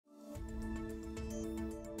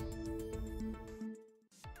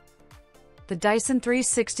The Dyson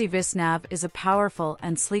 360 VisNav is a powerful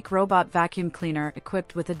and sleek robot vacuum cleaner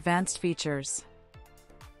equipped with advanced features.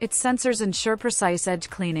 Its sensors ensure precise edge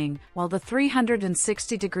cleaning, while the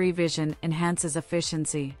 360-degree vision enhances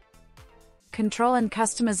efficiency. Control and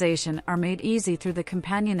customization are made easy through the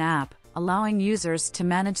companion app, allowing users to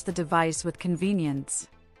manage the device with convenience.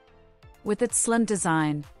 With its slim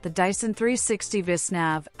design, the Dyson 360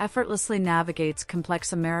 VisNav effortlessly navigates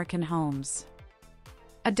complex American homes.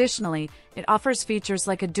 Additionally, it offers features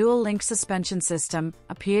like a dual-link suspension system,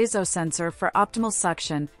 a piezo sensor for optimal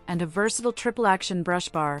suction, and a versatile triple-action brush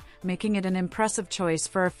bar, making it an impressive choice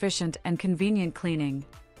for efficient and convenient cleaning.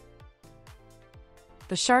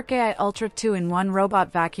 The Shark AI Ultra 2-in-1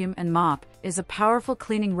 Robot Vacuum and Mop is a powerful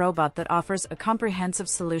cleaning robot that offers a comprehensive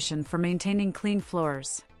solution for maintaining clean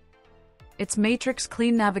floors. Its matrix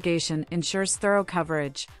clean navigation ensures thorough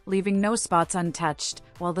coverage, leaving no spots untouched,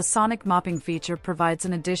 while the sonic mopping feature provides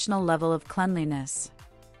an additional level of cleanliness.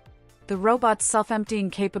 The robot's self-emptying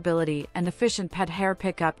capability and efficient pet hair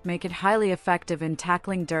pickup make it highly effective in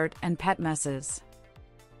tackling dirt and pet messes.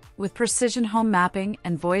 With precision home mapping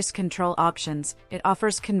and voice control options, it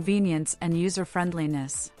offers convenience and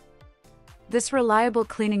user-friendliness. This reliable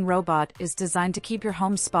cleaning robot is designed to keep your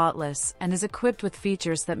home spotless and is equipped with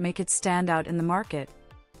features that make it stand out in the market.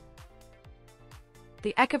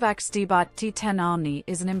 The Ecovacs Deebot T10 Omni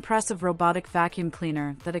is an impressive robotic vacuum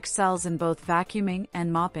cleaner that excels in both vacuuming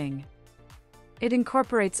and mopping. It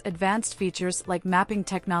incorporates advanced features like mapping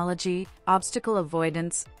technology, obstacle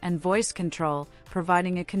avoidance, and voice control,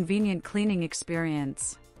 providing a convenient cleaning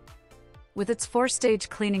experience. With its 4-stage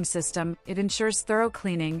cleaning system, it ensures thorough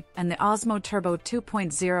cleaning, and the Osmo Turbo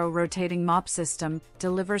 2.0 rotating mop system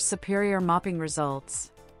delivers superior mopping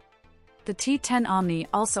results. The T10 Omni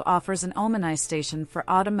also offers an Omni station for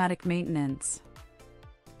automatic maintenance.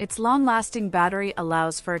 Its long-lasting battery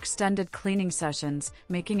allows for extended cleaning sessions,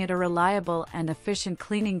 making it a reliable and efficient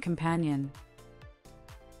cleaning companion.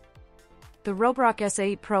 The Roborock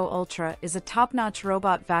S8 Pro Ultra is a top-notch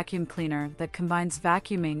robot vacuum cleaner that combines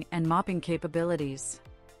vacuuming and mopping capabilities.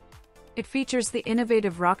 It features the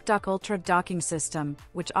innovative Rockdocktm docking system,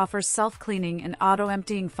 which offers self-cleaning and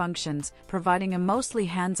auto-emptying functions, providing a mostly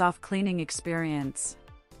hands-off cleaning experience.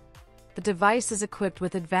 The device is equipped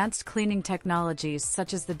with advanced cleaning technologies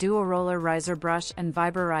such as the Duo Roller Riser Brush and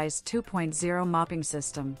Viberize 2.0 mopping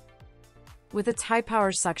system. With its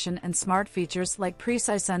high-power suction and smart features like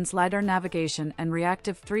precise LiDAR navigation and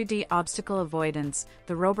reactive 3D obstacle avoidance,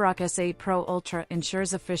 the Roborock S8 Pro Ultra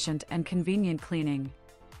ensures efficient and convenient cleaning.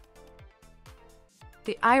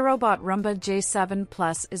 The iRobot Roomba J7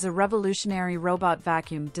 Plus is a revolutionary robot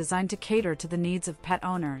vacuum designed to cater to the needs of pet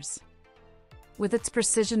owners. With its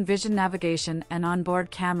precision vision navigation and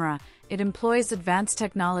onboard camera, it employs advanced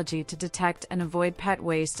technology to detect and avoid pet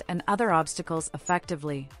waste and other obstacles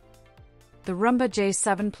effectively. The Roomba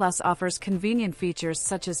J7 Plus offers convenient features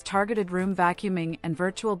such as targeted room vacuuming and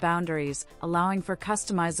virtual boundaries, allowing for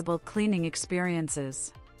customizable cleaning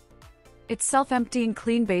experiences. Its self-emptying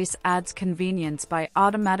clean base adds convenience by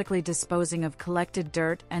automatically disposing of collected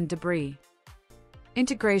dirt and debris.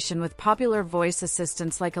 Integration with popular voice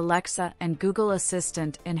assistants like Alexa and Google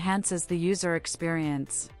Assistant enhances the user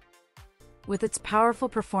experience. With its powerful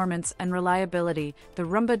performance and reliability, the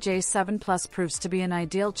Roomba J7 Plus proves to be an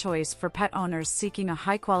ideal choice for pet owners seeking a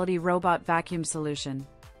high-quality robot vacuum solution.